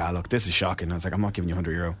I was like, look, this is shocking. I was like, I'm not giving you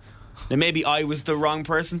 €100. Now maybe I was the wrong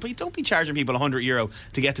person, but you don't be charging people €100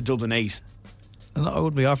 to get to Dublin 8. I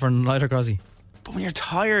would be offering lighter, Crosby. But when you're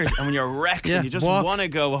tired and when you're wrecked and you just want to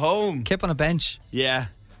go home, kip on a bench. Yeah,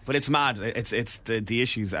 but it's mad. It's the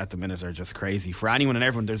issues at the minute are just crazy for anyone and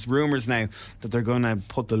everyone. There's rumours now that they're going to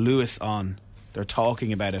put the Lewis on. They're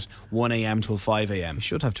talking about it 1 a.m. till 5 a.m. We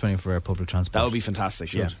should have 24-hour public transport. That would be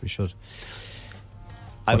fantastic. We should.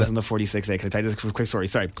 I was on the 46A. Can I tell you this quick story?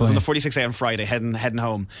 Sorry. I was on the 46A on Friday heading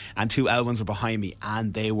home, and 2 Elvins were behind me,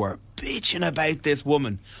 and they were bitching about this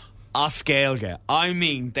woman. Oscailga. I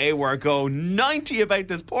mean, they were going 90 about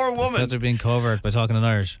this poor woman. Because they're being covered by talking in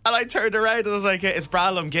Irish. And I turned around and I was like, it's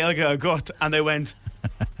Bralum, Gaelga, a gut. And they went,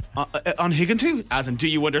 on Higgin too? As in, do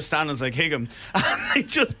you understand? I was like, Higgin. And they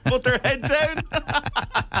just put their head down.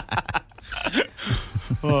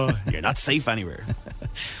 You're not safe anywhere.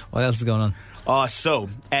 What else is going on? So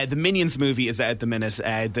the Minions movie is out at the minute,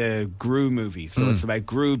 the Gru movie. So it's about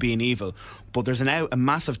Gru being evil. But there's now a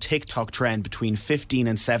massive TikTok trend between 15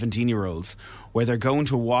 and 17-year-olds where they're going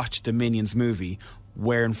to watch the Minions movie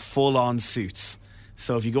wearing full-on suits.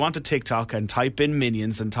 So if you go onto TikTok and type in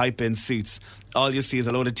Minions and type in suits, all you see is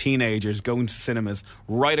a load of teenagers going to cinemas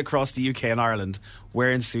right across the UK and Ireland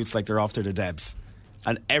wearing suits like they're off to their debs.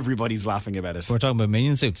 And everybody's laughing about it. We're talking about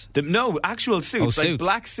Minion suits? No, actual suits. Like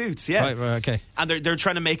black suits, yeah. Right, okay. And they're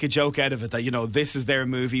trying to make a joke out of it that, this is their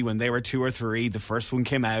movie when they were 2 or 3. The first one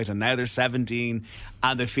came out and now they're 17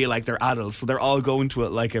 and they feel like they're adults. So they're all going to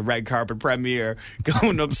it like a red carpet premiere,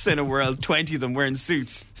 going up Cineworld, 20 of them wearing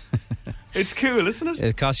suits. It's cool, isn't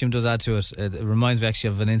it? Costume does add to it. It reminds me actually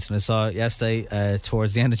of an incident I saw yesterday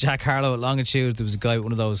towards the end of Jack Harlow at Longitude. There was a guy with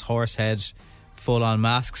one of those horse head full-on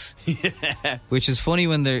masks. Yeah. Which is funny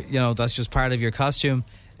when they're, that's just part of your costume.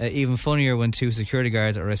 Even funnier when 2 security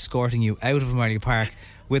guards are escorting you out of Marley Park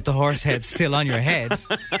with the horse head still on your head.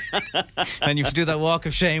 And you have to do that walk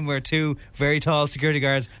of shame where 2 very tall security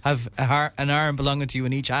guards have an arm belonging to you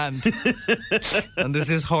in each hand. And there's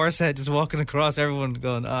this horse head just walking across everyone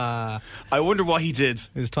going, I wonder what he did.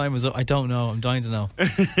 His time was up. I don't know. I'm dying to know.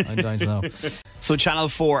 So Channel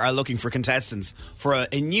 4 are looking for contestants for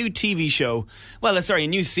a new TV show. Well, a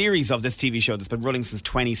new series of this TV show that's been running since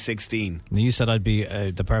 2016. You said I'd be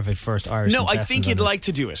the perfect first Irish contestant. No, I think you'd like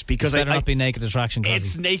to do it because it's better not be Naked Attraction.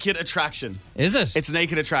 It's Naked Attraction. Is it? It's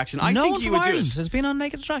Naked Attraction. I think you would Ireland do it. Has been on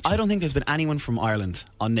Naked Attraction. I don't think there's been anyone from Ireland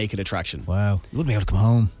on Naked Attraction. Wow, you wouldn't be able to come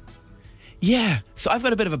home. Yeah, so I've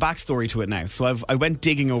got a bit of a backstory to it now. So I went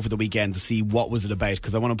digging over the weekend to see what was it about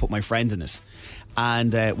because I want to put my friend in it.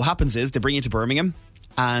 And what happens is they bring you to Birmingham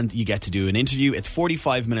and you get to do an interview. It's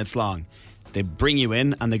 45 minutes long. They bring you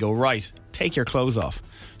in and they go, right, take your clothes off.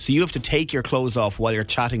 So you have to take your clothes off while you're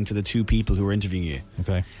chatting to the two people who are interviewing you.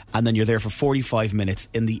 Okay. And then you're there for 45 minutes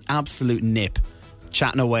in the absolute nip,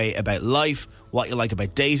 chatting away about life, what you like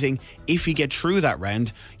about dating. If you get through that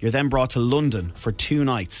round, you're then brought to London for 2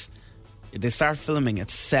 nights. They start filming at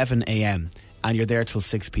 7 a.m. and you're there till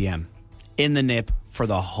 6 p.m. in the nip for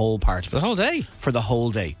the whole part of it. The whole day? For the whole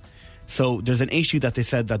day. So there's an issue that they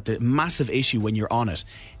said that the massive issue when you're on it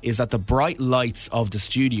is that the bright lights of the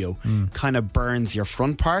studio kind of burns your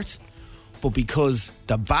front part, but because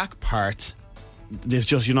the back part, there's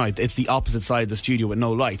just, it's the opposite side of the studio with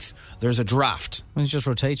no lights, there's a draft. Why don't you just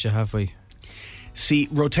rotate you halfway? See,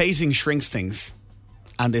 rotating shrinks things.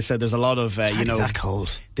 And they said there's a lot of, that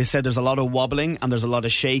cold. They said there's a lot of wobbling and there's a lot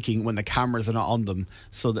of shaking when the cameras are not on them.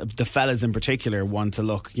 So the fellas in particular want to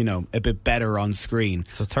look, a bit better on screen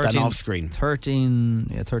than off screen.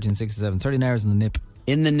 13 hours in the nip.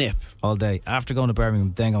 In the nip. All day. After going to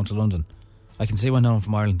Birmingham, then going to London. I can see why no one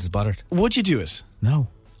from Ireland is bothered. Would you do it? No.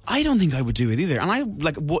 I don't think I would do it either. And I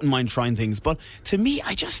wouldn't mind trying things. But to me,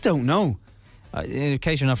 I just don't know. In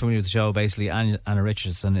case you're not familiar with the show, basically Anna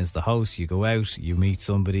Richardson is the host. You go out, you meet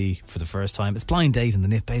somebody for the first time. It's blind date in the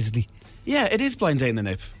nip, basically. Yeah, it is blind date in the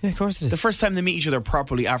nip. Yeah, of course it is. The first time they meet each other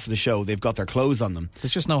properly after the show, they've got their clothes on them.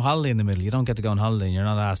 There's just no holiday in the middle. You don't get to go on holiday and you're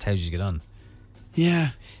not asked how did you get on.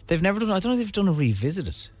 Yeah. They've never done, I don't know if they've done a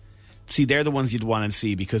revisited. See, they're the ones you'd want to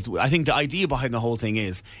see, because I think the idea behind the whole thing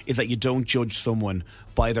is that you don't judge someone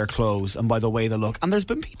by their clothes and by the way they look. And there's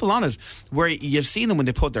been people on it where you've seen them when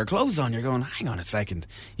they put their clothes on, you're going, hang on a second,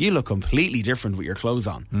 you look completely different with your clothes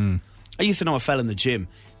on. I used to know a fella in the gym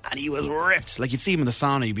and he was ripped. Like, you'd see him in the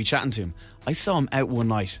sauna, you'd be chatting to him. I saw him out one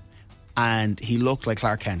night and he looked like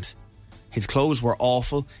Clark Kent. His clothes were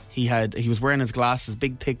awful. He was wearing his glasses,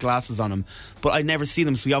 big thick glasses on him, but I'd never seen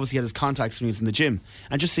him, so he obviously had his contacts when he was in the gym.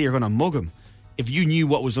 And just say you're going to mug him. If you knew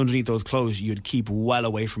what was underneath those clothes, you'd keep well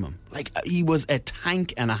away from him. Like, he was a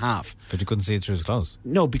tank and a half. But you couldn't see it through his clothes?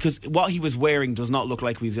 No, because what he was wearing does not look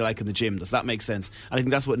like he's like in the gym. Does that make sense? And I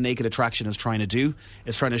think that's what Naked Attraction is trying to do.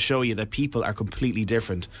 It's trying to show you that people are completely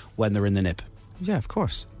different when they're in the nip. Yeah, of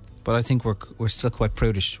course. But I think we're still quite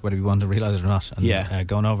prudish, whether we want to realise it or not. And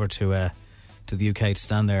going over to the UK to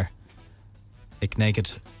stand there naked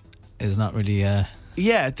is not really... I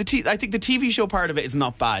think the TV show part of it is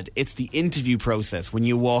not bad. It's the interview process when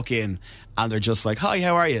you walk in and they're just like, hi,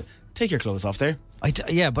 how are you? Take your clothes off there.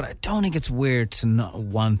 But I don't think it's weird to not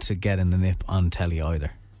want to get in the nip on telly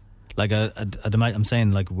either. Like, I'm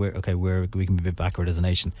saying, like, we can be a bit backward as a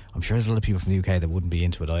nation. I'm sure there's a lot of people from the UK that wouldn't be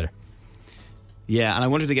into it either. Yeah, and I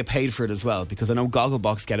wonder if they get paid for it as well, because I know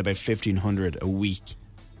Gogglebox get about $1,500 a week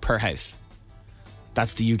per house.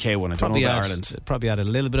 That's the UK one. I don't know about Ireland. Probably add a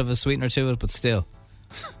little bit of a sweetener to it, but still,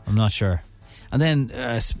 I'm not sure. And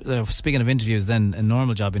then, speaking of interviews, then in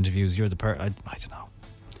normal job interviews, you're the I don't know.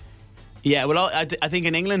 Yeah, well, I think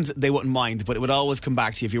in England they wouldn't mind, but it would always come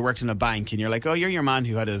back to you if you worked in a bank and you're like, oh, you're your man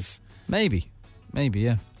who had his... Maybe,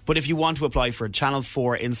 yeah. But if you want to apply for Channel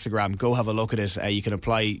 4 Instagram, go have a look at it. You can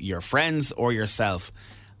apply your friends or yourself,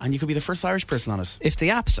 and you could be the first Irish person on it. If the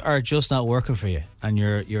apps are just not working for you and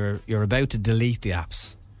you're about to delete the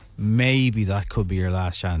apps, maybe that could be your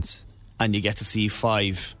last chance. And you get to see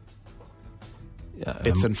 5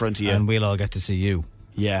 bits in front of you. And we'll all get to see you.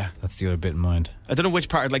 Yeah. That's the other bit in mind. I don't know which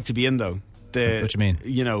part I'd like to be in, though. What do you mean? Do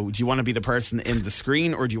you want to be the person in the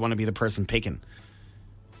screen or do you want to be the person picking?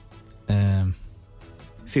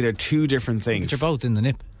 See, they're two different things. But you're both in the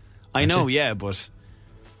nip. I know, yeah, but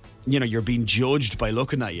you're being judged by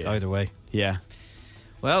looking at you. Either way. Yeah.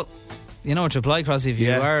 Well, you know what to apply, Crossy, if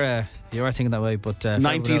you are thinking that way. But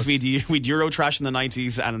 90s, we'd Eurotrash in the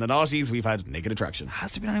 90s, and in the noughties we've had Naked Attraction. It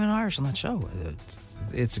has to be anyone Irish on that show.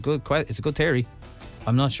 It's a good theory.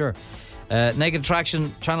 I'm not sure. Naked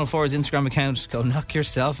Attraction, Channel 4's Instagram account. Go knock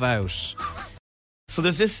yourself out. So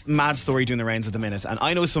there's this mad story doing the rounds at the minute, and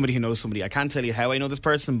I know somebody who knows somebody. I can't tell you how I know this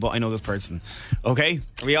person, but I know this person. Okay?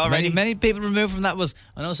 Are we all ready? Many people removed from that was,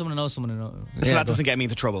 I know someone who knows someone who knows. So that doesn't get me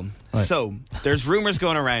into trouble. Right. So there's rumours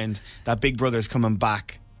going around that Big Brother's coming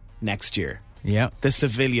back next year. Yeah. The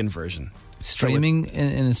civilian version. Streaming,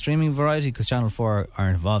 in a streaming variety, because Channel 4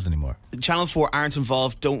 aren't involved anymore. Channel 4 aren't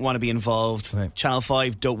involved, don't want to be involved. Right. Channel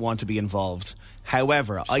 5 don't want to be involved.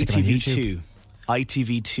 However, ITV2.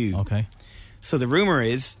 Okay. So the rumour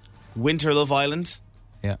is Winter Love Island,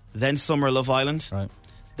 then Summer Love Island, right.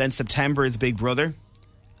 Then September is Big Brother,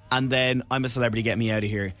 and then I'm a Celebrity, Get Me Out of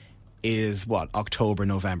Here is October,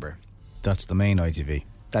 November. That's the main ITV.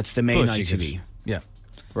 That's the main ITV. Yeah.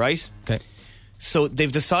 Right? Okay. So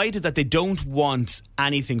they've decided that they don't want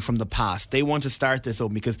anything from the past. They want to start this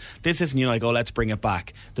up because this isn't, like, oh, let's bring it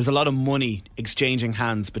back. There's a lot of money exchanging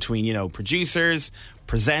hands between, producers,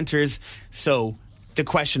 presenters. So the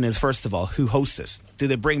question is, first of all, who hosts it? Do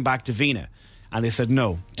they bring back Davina? And they said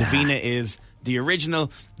no. Davina is the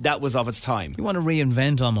original. That was of its time. You want to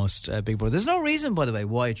reinvent almost Big Brother. There's no reason, by the way,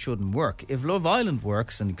 why it shouldn't work. If Love Island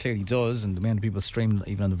works, and it clearly does, and the amount of people stream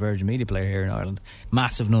even on the Virgin Media Player here in Ireland,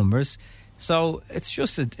 massive numbers. So it's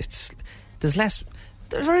just there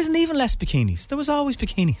isn't even less bikinis. There was always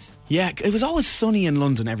bikinis. Yeah, it was always sunny in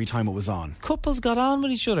London every time it was on. Couples got on with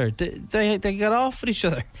each other. They got off with each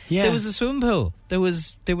other. Yeah. There was a swimming pool. There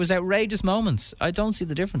was outrageous moments. I don't see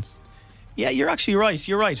the difference. Yeah, you're actually right.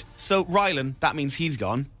 You're right. So Rylan, that means he's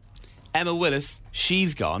gone. Emma Willis,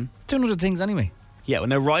 she's gone. Doing other things anyway. Yeah, well,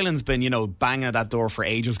 now Rylan's been, banging at that door for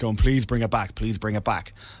ages going, please bring it back, please bring it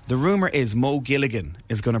back. The rumour is Mo Gilligan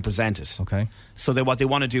is going to present it. Okay. So what they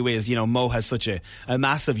want to do is, Mo has such a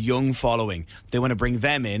massive young following. They want to bring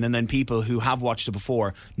them in, and then people who have watched it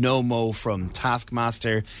before know Mo from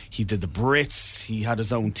Taskmaster. He did the Brits. He had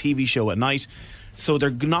his own TV show at night. So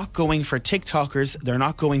they're not going for TikTokers. They're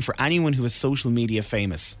not going for anyone who is social media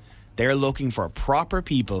famous. They're looking for proper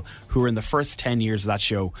people who were in the first 10 years of that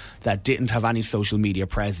show that didn't have any social media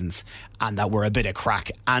presence and that were a bit of crack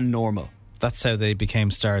and normal. That's how they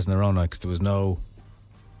became stars in their own right, because there was no,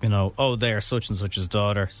 they're such and such's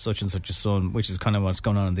daughter, such and such's son, which is kind of what's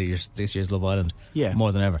going on in this year's Love Island. Yeah.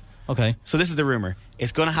 More than ever. Okay. So this is the rumour.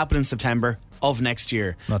 It's going to happen in September of next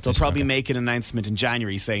year. They'll probably make an announcement in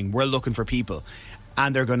January saying we're looking for people.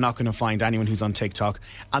 And they're not going to find anyone who's on TikTok.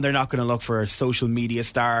 And they're not going to look for social media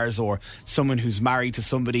stars or someone who's married to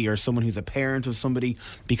somebody or someone who's a parent of somebody,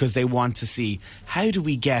 because they want to see, how do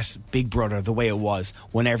we get Big Brother the way it was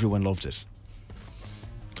when everyone loved it?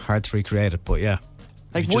 Hard to recreate it, but yeah.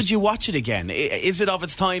 Like, would you watch it again? Is it of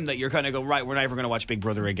its time that you're kind of go, right, we're never going to watch Big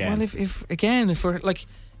Brother again? Well, if we're like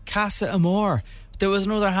Casa Amor, there was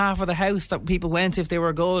another half of the house that people went if they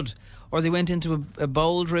were good, or they went into a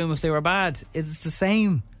bold room if they were bad. It's the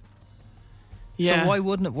same. Yeah. So why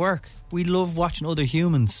wouldn't it work? We love watching other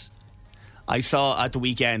humans. I saw at the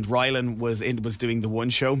weekend Rylan was doing the One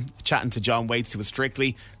Show, chatting to John Waits, who was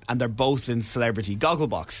Strictly, and they're both in Celebrity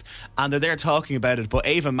Gogglebox, and they're there talking about it, but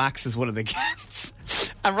Ava Max is one of the guests.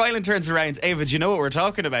 And Rylan turns around, Ava, do you know what we're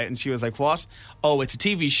talking about? And she was like, what? Oh, it's a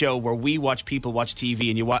TV show where we watch people watch TV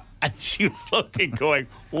and you watch. And she was looking, going,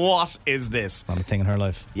 what is this? It's not a thing in her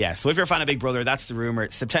life. Yeah, so if you're a fan of Big Brother, that's the rumour.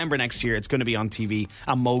 September next year, it's going to be on TV,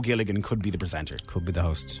 and Mo Gilligan could be the presenter. Could be the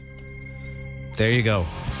host. There you go.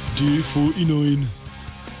 D49.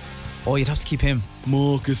 Oh, you'd have to keep him.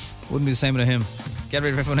 Marcus. Wouldn't be the same without him. Get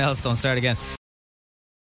rid of everyone else, don't start again.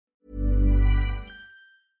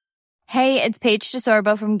 Hey, it's Paige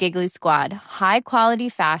DeSorbo from Giggly Squad. High quality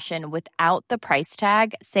fashion without the price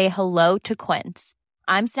tag. Say hello to Quince.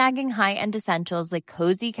 I'm snagging high-end essentials like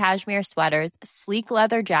cozy cashmere sweaters, sleek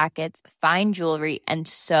leather jackets, fine jewelry, and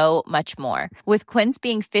so much more. With Quince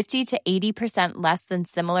being 50 to 80% less than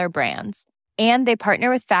similar brands. And they partner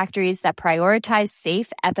with factories that prioritize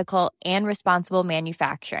safe, ethical, and responsible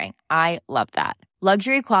manufacturing. I love that.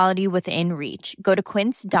 Luxury quality within reach. Go to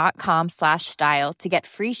quince.com/style to get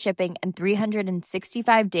free shipping and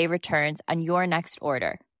 365-day returns on your next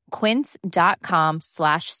order.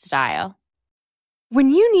 Quince.com/style. When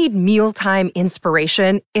you need mealtime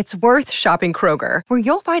inspiration, it's worth shopping Kroger, where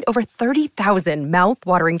you'll find over 30,000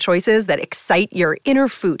 mouth-watering choices that excite your inner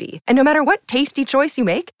foodie. And no matter what tasty choice you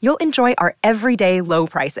make, you'll enjoy our everyday low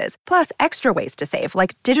prices, plus extra ways to save,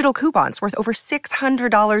 like digital coupons worth over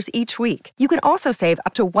 $600 each week. You can also save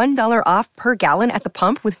up to $1 off per gallon at the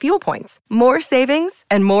pump with fuel points. More savings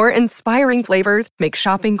and more inspiring flavors make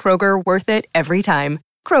shopping Kroger worth it every time.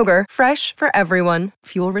 Kroger, fresh for everyone.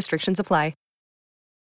 Fuel restrictions apply.